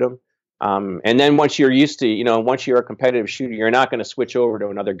to shoot them. And then once you're used to, once you're a competitive shooter, you're not going to switch over to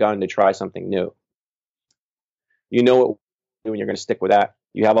another gun to try something new. You know what to do, and you're going to stick with that.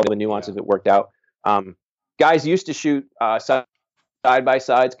 You have all the nuances that worked out. Guys used to shoot side by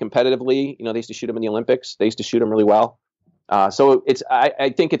sides competitively. They used to shoot them in the Olympics. They used to shoot them really well. So I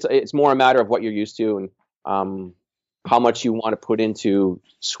think it's more a matter of what you're used to and how much you want to put into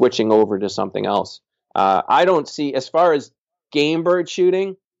switching over to something else. I don't see, as far as game bird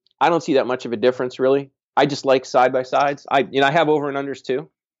shooting, I don't see that much of a difference really. I just like side by sides. I have over and unders too.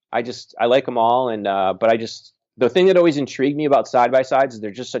 I like them all, and but the thing that always intrigued me about side by sides is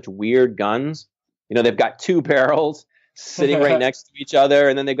they're just such weird guns. They've got two barrels sitting right next to each other,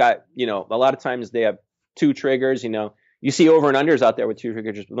 and then they've got a lot of times they have two triggers. You see over and unders out there with two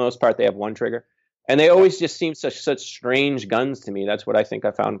triggers. For the most part, they have one trigger, and they always just seem such strange guns to me. That's what I think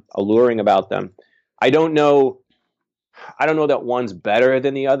I found alluring about them. I don't know that one's better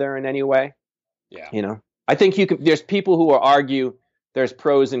than the other in any way. Yeah. I think there's people who will argue there's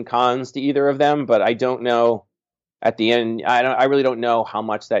pros and cons to either of them, but I don't know at the end. I really don't know how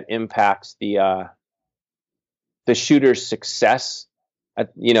much that impacts the shooter's success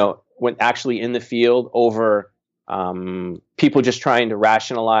when actually in the field over people just trying to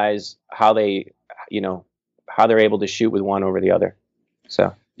rationalize how they're able to shoot with one over the other.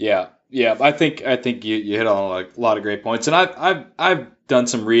 So yeah, I think you hit on a lot of great points, and I've done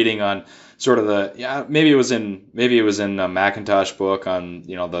some reading on sort of maybe it was in a Macintosh book on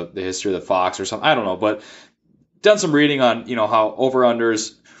the history of the Fox or something, I don't know, but done some reading on how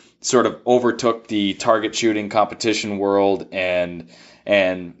over-unders sort of overtook the target shooting competition world, and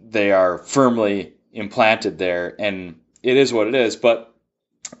they are firmly implanted there, and it is what it is. But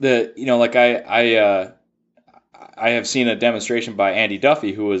I have seen a demonstration by Andy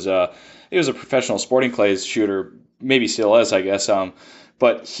Duffy, who was a professional sporting clays shooter, maybe still is, I guess.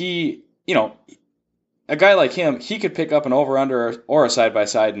 But he, a guy like him, he could pick up an over/under or a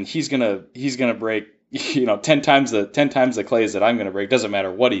side-by-side, and he's gonna break 10 times the clays that I'm gonna break. Doesn't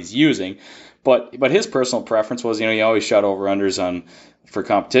matter what he's using, but his personal preference was, he always shot over/unders for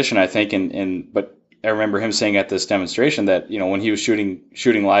competition, I think, but I remember him saying at this demonstration that when he was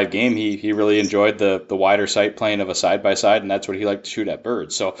shooting live game, he really enjoyed the wider sight plane of a side-by-side, and that's what he liked to shoot at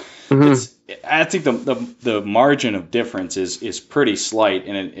birds. So I think the margin of difference is pretty slight,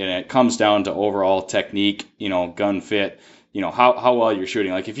 and it comes down to overall technique, gun fit, how well you're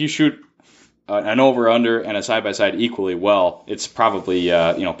shooting. Like if you shoot an over/under and a side-by-side equally well, it's probably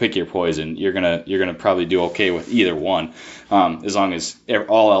pick your poison. You're gonna probably do okay with either one, as long as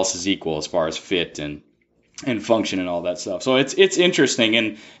all else is equal as far as fit and function and all that stuff. So it's interesting,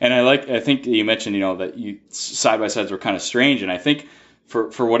 and I think you mentioned that side-by-sides were kind of strange, and I think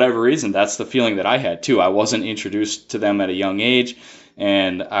for whatever reason that's the feeling that I had too. I wasn't introduced to them at a young age,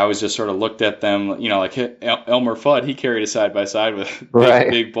 and I was just sort of looked at them, like Elmer Fudd, he carried a side-by-side with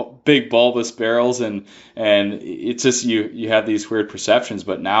big bulbous barrels, and it's just you have these weird perceptions.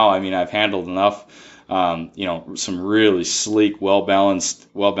 But now, I've handled enough, some really sleek, well-balanced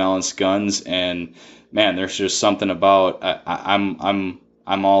guns, and man, there's just something about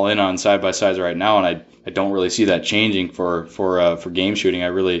I'm all in on side-by-sides right now, and I don't really see that changing for game shooting. I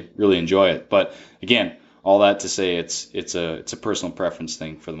really, really enjoy it. But again, all that to say, it's a personal preference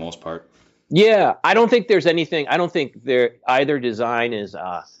thing for the most part. Yeah, I don't think there's anything. I don't think either design is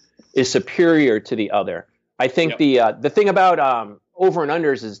superior to the other. I think the thing about over and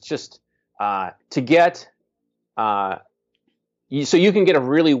unders is just to get so you can get a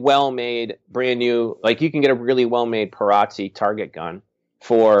really well made brand new, like you can get a really well made Perazzi target gun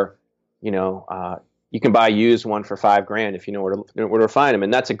for you can buy a used one for $5,000 if you know where to find them,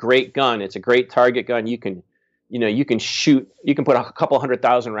 and that's a great gun. It's a great target gun. You can shoot. You can put a couple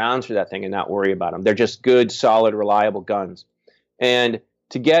 100,000 rounds through that thing and not worry about them. They're just good, solid, reliable guns. And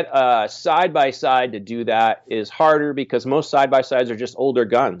to get a side by side to do that is harder because most side by sides are just older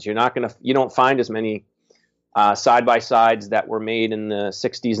guns. You don't find as many side by sides that were made in the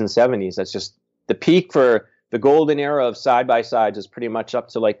 60s and 70s. That's just the peak for the golden era of side by sides is pretty much up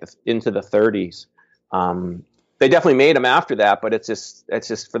to into the 30s. They definitely made them after that, but it's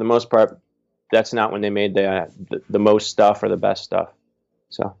just for the most part, that's not when they made the most stuff or the best stuff.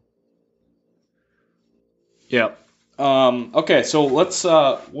 So, yeah. Okay, so let's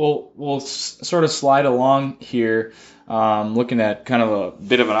we'll sort of slide along here, looking at kind of a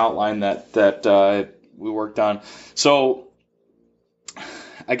bit of an outline that we worked on. So,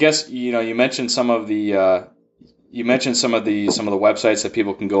 I guess you mentioned some of the. You mentioned some of the websites that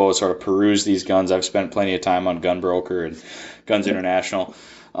people can go sort of peruse these guns. I've spent plenty of time on Gunbroker and Guns International.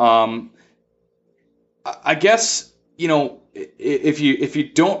 I guess if you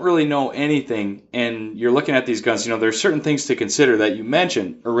don't really know anything and you're looking at these guns, there's certain things to consider that you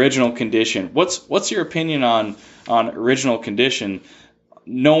mentioned. Original condition. What's your opinion on original condition?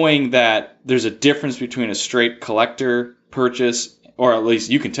 Knowing that there's a difference between a straight collector purchase, or at least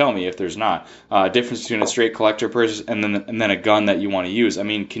you can tell me if there's not a difference between a straight collector purchase and then a gun that you want to use.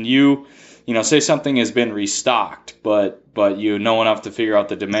 Can you say something has been restocked, but you know enough to figure out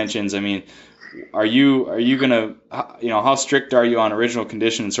the dimensions? are you gonna, how strict are you on original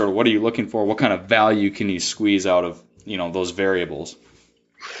condition, and sort of what are you looking for? What kind of value can you squeeze out of those variables?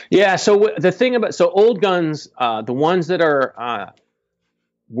 Yeah. So the thing about old guns, the ones that are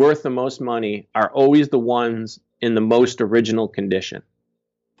worth the most money are always the ones in the most original condition.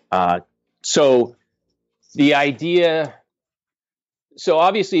 So the idea. So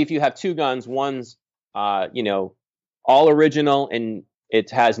obviously, if you have two guns, one's all original and it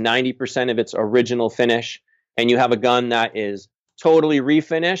has 90% of its original finish, and you have a gun that is totally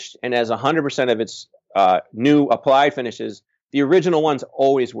refinished and has 100% of its new applied finishes, the original one's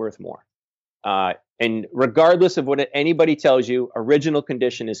always worth more. And regardless of what anybody tells you, original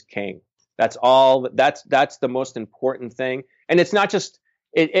condition is king. That's all. That's the most important thing. And it's not just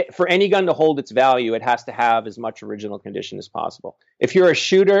for any gun to hold its value, it has to have as much original condition as possible. If you're a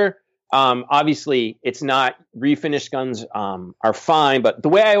shooter, obviously it's not, refinished guns are fine. But the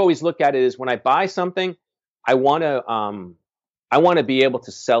way I always look at it is when I buy something, I want to be able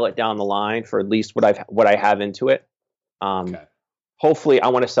to sell it down the line for at least what I have into it. Okay. Hopefully I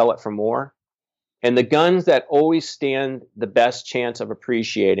want to sell it for more. And the guns that always stand the best chance of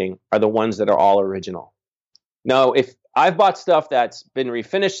appreciating are the ones that are all original. Now, if I've bought stuff that's been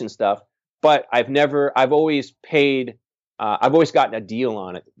refinished and stuff, but I've always gotten a deal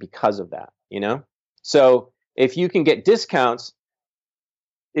on it because of that, So if you can get discounts,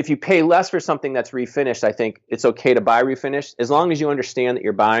 if you pay less for something that's refinished, I think it's okay to buy refinished, as long as you understand that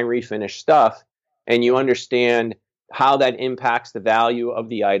you're buying refinished stuff and you understand how that impacts the value of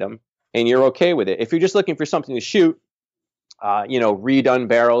the item and you're okay with it. If you're just looking for something to shoot, redone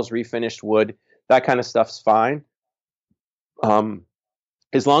barrels, refinished wood, that kind of stuff's fine.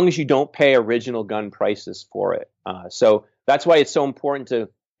 As long as you don't pay original gun prices for it. So that's why it's so important to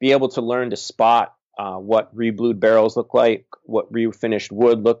be able to learn to spot what reblued barrels look like, what refinished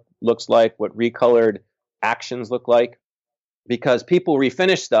wood looks like, what recolored actions look like, because people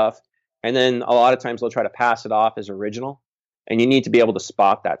refinish stuff and then a lot of times they'll try to pass it off as original, and you need to be able to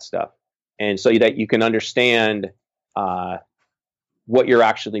spot that stuff, and so that you can understand what you're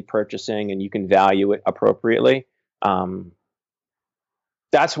actually purchasing and you can value it appropriately.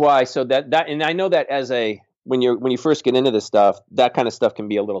 That's why. So that and I know that when you first get into this stuff, that kind of stuff can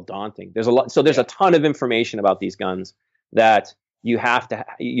be a little daunting. There's a ton of information about these guns that you have to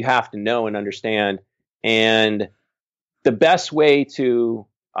know and understand. And the best way to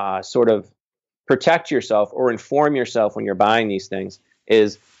sort of protect yourself or inform yourself when you're buying these things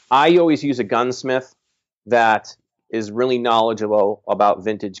is I always use a gunsmith that is really knowledgeable about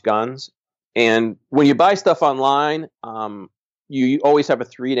vintage guns. And when you buy stuff online, you always have a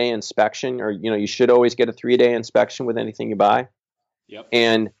 3-day inspection, or you should always get a 3-day inspection with anything you buy. Yep.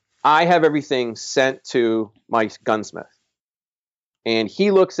 And I have everything sent to my gunsmith, and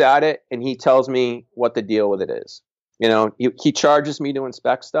he looks at it and he tells me what the deal with it is. He charges me to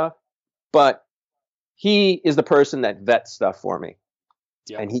inspect stuff, but he is the person that vets stuff for me.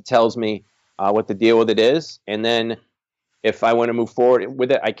 Yep. And he tells me what the deal with it is, and then if I want to move forward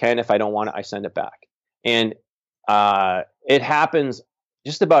with it, I can. If I don't want it, I send it back. And it happens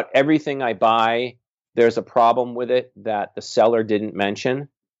just about everything I buy. There's a problem with it that the seller didn't mention.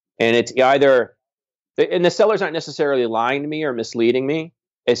 And it's either, and the seller's not necessarily lying to me or misleading me.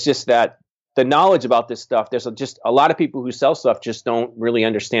 It's just that the knowledge about this stuff, there's just a lot of people who sell stuff just don't really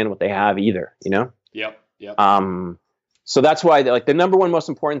understand what they have either, Yep. So that's why the number one most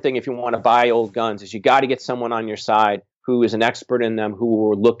important thing if you want to buy old guns is you got to get someone on your side who is an expert in them, who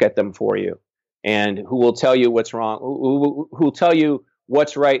will look at them for you and who will tell you what's wrong, who will tell you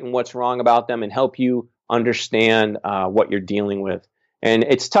what's right and what's wrong about them and help you understand what you're dealing with. And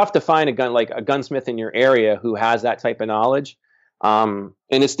it's tough to find a gunsmith in your area who has that type of knowledge. And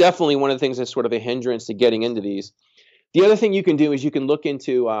it's definitely one of the things that's sort of a hindrance to getting into these. The other thing you can do is you can look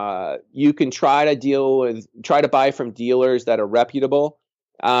into, you can try to buy from dealers that are reputable.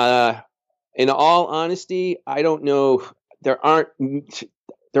 In all honesty, I don't know. There aren't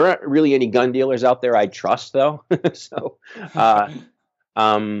really any gun dealers out there I trust, though. So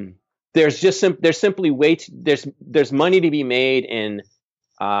there's simply there's money to be made in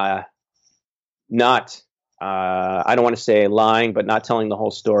not I don't want to say lying, but not telling the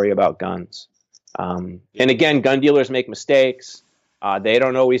whole story about guns. And again, gun dealers make mistakes. They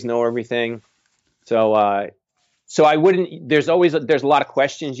don't always know everything. So I wouldn't. There's a lot of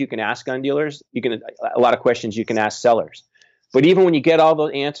questions you can ask gun dealers. A lot of questions you can ask sellers. But even when you get all the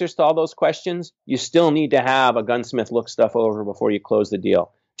answers to all those questions, you still need to have a gunsmith look stuff over before you close the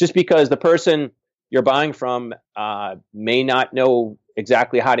deal. Just because the person you're buying from may not know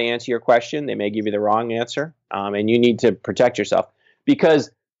exactly how to answer your question, they may give you the wrong answer, and you need to protect yourself.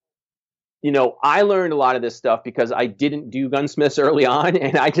 Because I learned a lot of this stuff because I didn't do gunsmiths early on,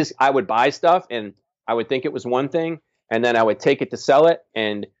 and I would buy stuff and I would think it was one thing, and then I would take it to sell it,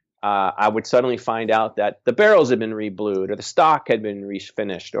 and I would suddenly find out that the barrels had been reblued, or the stock had been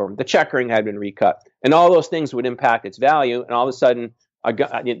refinished, or the checkering had been recut, and all those things would impact its value. And all of a sudden,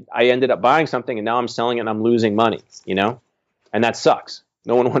 I ended up buying something, and now I'm selling it, and I'm losing money. And that sucks.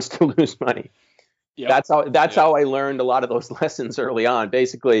 No one wants to lose money. Yep. That's how I learned a lot of those lessons early on.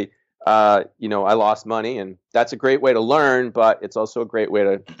 Basically, I lost money, and that's a great way to learn, but it's also a great way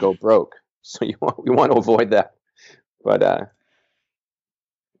to go broke. So we want to avoid that. But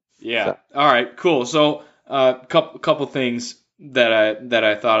yeah. So. All right. Cool. So couple things that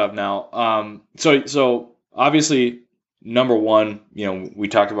I thought of now. So obviously, number one, we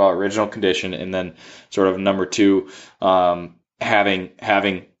talked about original condition, and then sort of number two,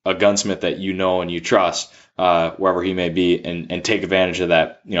 having a gunsmith that and you trust, wherever he may be, and take advantage of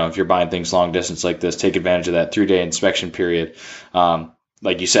that. If you're buying things long distance like this, take advantage of that 3-day inspection period.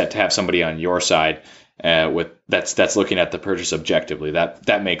 Like you said, to have somebody on your side that's looking at the purchase objectively.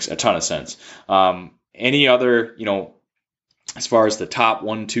 That makes a ton of sense. Any other, as far as the top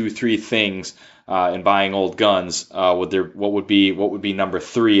 1, 2, 3 things in buying old guns, what would be number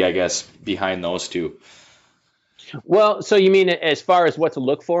 3, I guess, behind those two? Well, so you mean as far as what to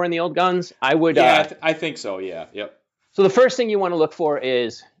look for in the old guns? I would. Yeah, I think so. Yeah. Yep. So the first thing you want to look for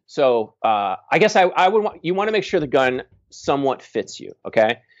is I guess I would want you want to make sure the gun somewhat fits you.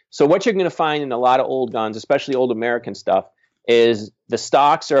 Okay. So what you're going to find in a lot of old guns, especially old American stuff, is the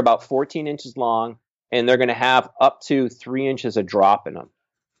stocks are about 14 inches long, and they're going to have up to 3 inches of drop in them.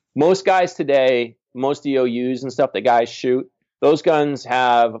 Most guys today, most EOUs and stuff that guys shoot, those guns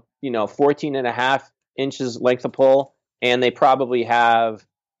have 14 and a half inches length of pull, and they probably have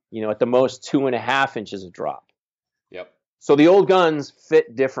at the most 2.5 inches of drop. Yep. So the old guns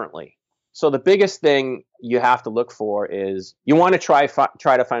fit differently. So the biggest thing you have to look for is you want to try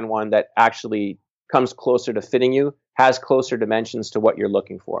to find one that actually comes closer to fitting you, has closer dimensions to what you're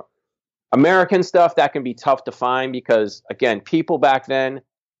looking for. American stuff, that can be tough to find because, again, people back then,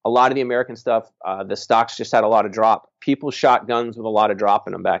 a lot of the American stuff, the stocks just had a lot of drop. People shot guns with a lot of drop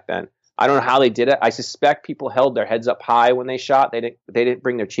in them back then. I don't know how they did it. I suspect people held their heads up high when they shot. They didn't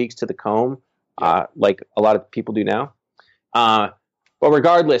bring their cheeks to the comb like a lot of people do now. But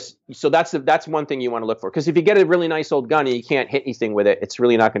regardless, so that's one thing you want to look for. Because if you get a really nice old gun and you can't hit anything with it, it's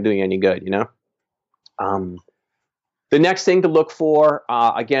really not going to do you any good, The next thing to look for,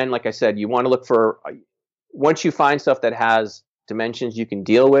 again, like I said, you want to look for, once you find stuff that has dimensions you can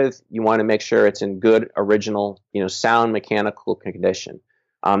deal with, you want to make sure it's in good, original, sound mechanical condition.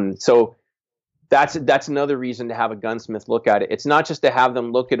 So that's another reason to have a gunsmith look at it. It's not just to have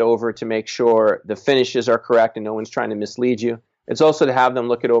them look it over to make sure the finishes are correct and no one's trying to mislead you. It's also to have them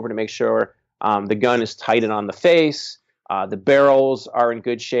look it over to make sure the gun is tightened on the face, the barrels are in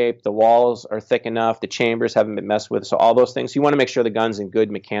good shape, the walls are thick enough, the chambers haven't been messed with. So all those things. You want to make sure the gun's in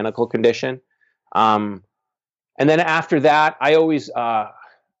good mechanical condition. And then after that, I always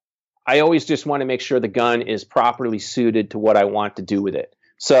just want to make sure the gun is properly suited to what I want to do with it.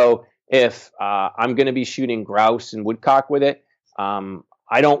 So if I'm going to be shooting grouse and woodcock with it,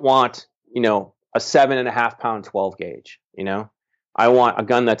 I don't want, a 7.5 pound 12 gauge, I want a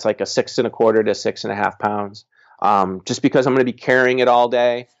gun that's like a 6 1/4 to 6.5 pounds. Just because I'm going to be carrying it all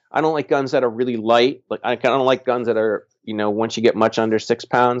day. I don't like guns that are really light. Like I don't like guns that are, once you get much under 6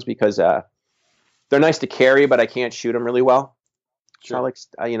 pounds, because they're nice to carry, but I can't shoot them really well. Sure. So I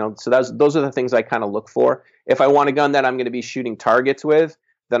like, so those are the things I kind of look for. If I want a gun that I'm going to be shooting targets with,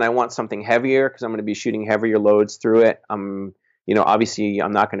 then I want something heavier because I'm going to be shooting heavier loads through it. Obviously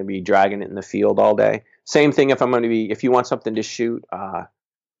I'm not going to be dragging it in the field all day. Same thing if you want something to shoot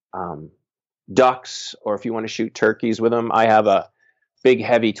ducks, or if you want to shoot turkeys with them, I have a big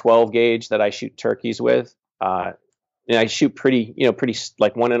heavy 12 gauge that I shoot turkeys with. And I shoot pretty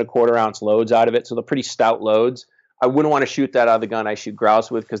like 1 1/4 ounce loads out of it. So they're pretty stout loads. I wouldn't want to shoot that out of the gun I shoot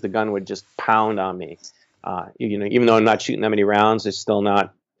grouse with because the gun would just pound on me. Even though I'm not shooting that many rounds, it's still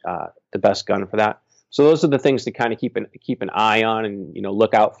not the best gun for that. So those are the things to kind of keep an eye on and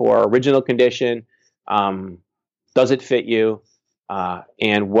look out for. Original condition, does it fit you,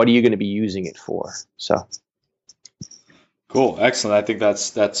 and what are you going to be using it for? So cool, excellent. I think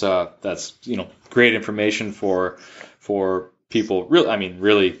that's great information for people.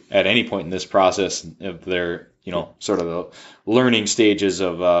 Really at any point in this process of their sort of the learning stages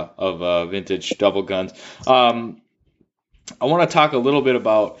of vintage double guns. I want to talk a little bit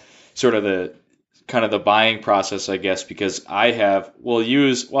about sort of the buying process, I guess, because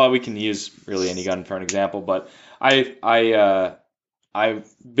we can use really any gun for an example, but I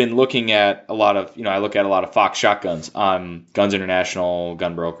I've been looking at a lot of, I look at a lot of Fox shotguns on Guns International,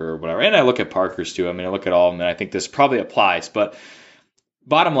 Gun Broker, or whatever. And I look at Parker's too. I mean, I look at all of them, and I think this probably applies. But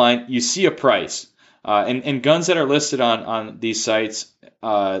bottom line, you see a price. And guns that are listed on these sites,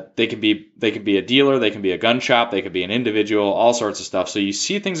 they can be a dealer, they can be a gun shop, they could be an individual, all sorts of stuff. So you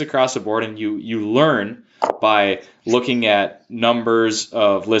see things across the board, and you learn by looking at numbers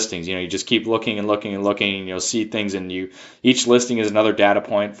of listings. You just keep looking and looking and looking, and you'll see things, and each listing is another data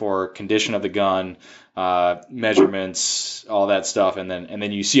point for condition of the gun, measurements, all that stuff, and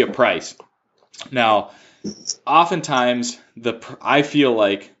then you see a price. Now, oftentimes I feel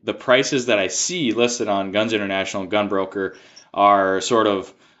like the prices that I see listed on Guns International and Gun Broker are sort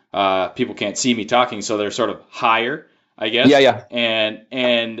of people can't see me talking, so they're sort of higher, I guess. Yeah. And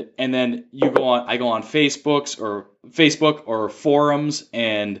then I go on Facebook or forums,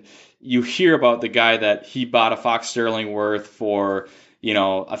 and you hear about the guy that he bought a Fox Sterling worth for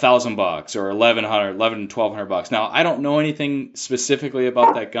 $1,000 or $1,100-$1,200. Now, I don't know anything specifically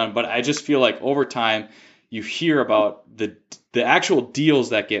about that gun, but I just feel like over time you hear about the actual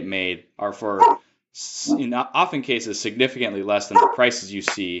deals that get made are for, in often cases, significantly less than the prices you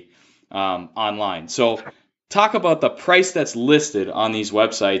see online. So talk about the price that's listed on these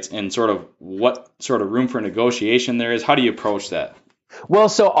websites and sort of what sort of room for negotiation there is. How do you approach that? Well,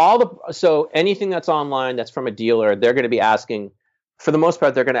 so anything that's online that's from a dealer, they're going to be asking, for the most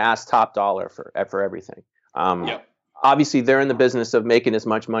part, they're going to ask top dollar for everything. Yep. Obviously, they're in the business of making as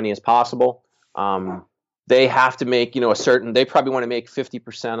much money as possible. They have to make, they probably want to make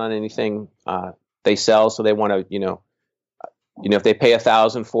 50% on anything they sell. So they want to, if they pay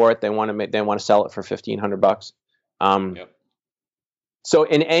 $1,000 for it, they want to sell it for $1,500. Yep. So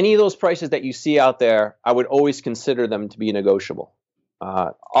in any of those prices that you see out there, I would always consider them to be negotiable.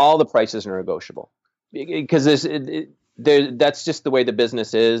 All the prices are negotiable because that's just the way the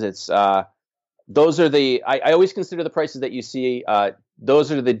business is. It's those are I always consider the prices that you see.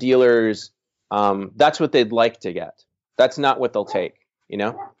 Those are the dealers. That's what they'd like to get. That's not what they'll take,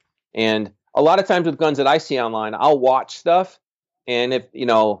 And a lot of times with guns that I see online, I'll watch stuff, and if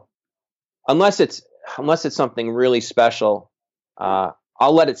unless it's something really special, I'll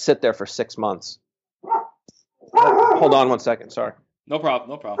let it sit there for 6 months. Hold on one second. Sorry. No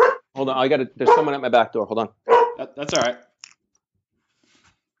problem. Hold on. There's someone at my back door. Hold on. That's all right.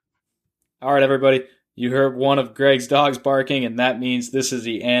 All right, everybody. You heard one of Greg's dogs barking, and that means this is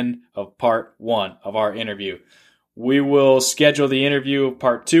the end of part 1 of our interview. We will schedule the interview of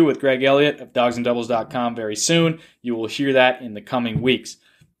part 2 with Greg Elliott of dogsanddoubles.com very soon. You will hear that in the coming weeks.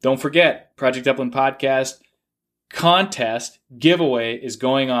 Don't forget, Project Upland Podcast contest giveaway is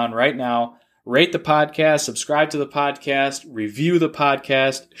going on right now. Rate the podcast, subscribe to the podcast, review the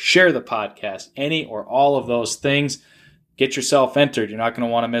podcast, share the podcast, any or all of those things. Get yourself entered. You're not going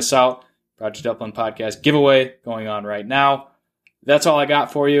to want to miss out. Project Upland Podcast giveaway going on right now. That's all I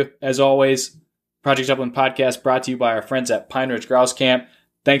got for you. As always, Project Upland Podcast brought to you by our friends at Pine Ridge Grouse Camp.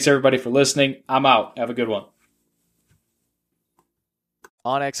 Thanks, everybody, for listening. I'm out. Have a good one.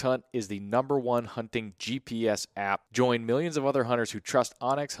 onX Hunt is the #1 hunting GPS app. Join millions of other hunters who trust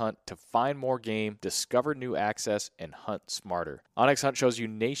onX Hunt to find more game, discover new access, and hunt smarter. onX Hunt shows you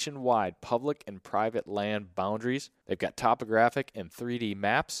nationwide public and private land boundaries. They've got topographic and 3D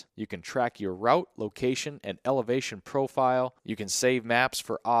maps. You can track your route, location, and elevation profile. You can save maps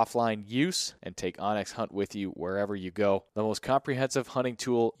for offline use and take onX Hunt with you wherever you go. The most comprehensive hunting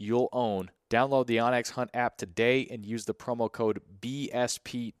tool you'll own. Download the onX Hunt app today and use the promo code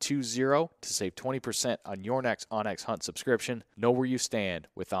BSP20 to save 20% on your next onX Hunt subscription. Know where you stand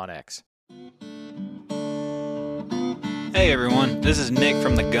with onX. Hey everyone, this is Nick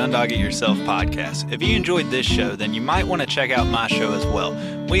from the Gun Dog It Yourself podcast. If you enjoyed this show, then you might want to check out my show as well.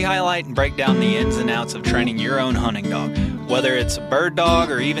 We highlight and break down the ins and outs of training your own hunting dog. Whether it's a bird dog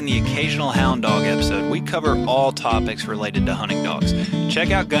or even the occasional hound dog episode, we cover all topics related to hunting dogs.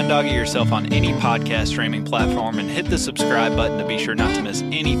 Check out Gun Dog It Yourself on any podcast streaming platform and hit the subscribe button to be sure not to miss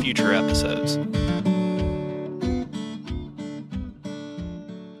any future episodes.